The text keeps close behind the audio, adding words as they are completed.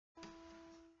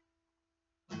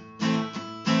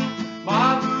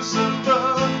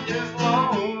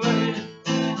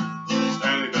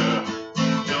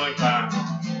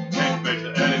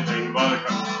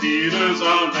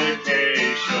devil's on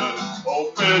vacation,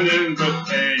 open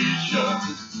invitation.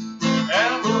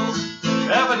 Animals,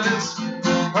 evidence,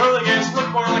 pearly gates look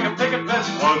more like a picket fence.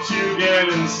 Once you get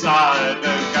inside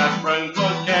them, got friends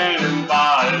but can't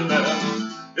invite them.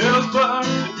 Hillsburg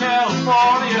to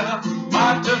California,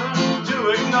 my turn to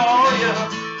ignore you.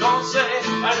 Don't say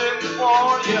I didn't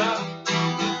warn you.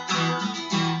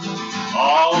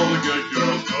 All the good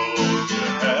girls go to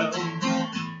hell,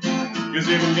 'cause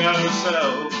even God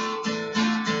herself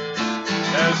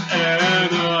has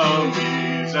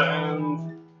enemies.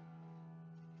 And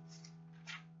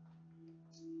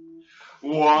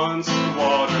once the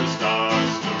water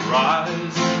starts to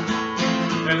rise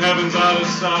and heaven's out of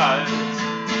sight,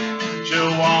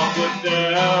 she'll walk the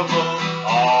devil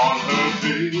on her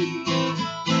feet.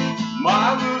 My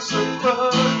Lucifer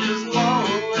is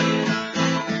lonely.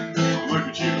 Look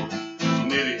at you,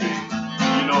 needing me.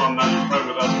 You know I'm not your friend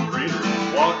without some greenery.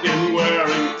 Walking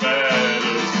wearing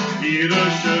feathers, Peter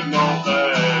should know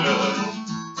better.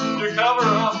 Your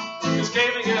cover-up is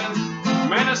caving in.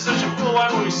 Man is such a fool, why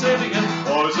won't he save again?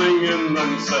 Poisoning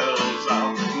themselves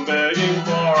out, begging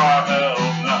for our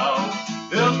help now.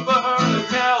 Hillsburg in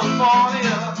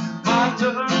California, my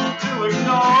turn to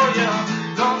ignore ya.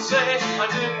 Don't say I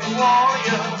didn't warn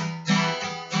ya.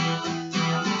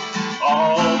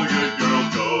 All the good girls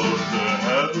go to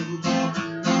heaven,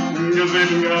 'cause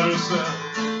even God herself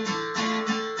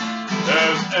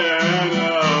has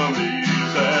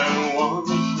enemies. And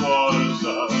once water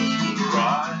starts to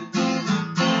rise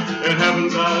and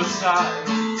heaven's out of sight,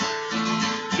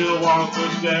 she'll want the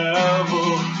devil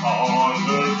on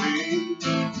her feet.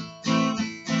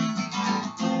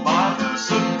 My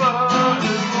Lucifer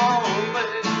is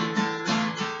lonely.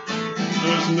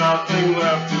 There's nothing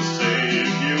left to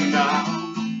save you now.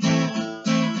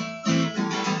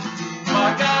 My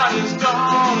God is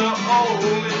gonna owe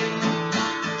me.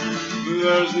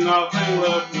 There's nothing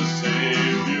left to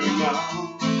save you now.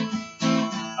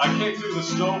 I can't do the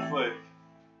snowflake.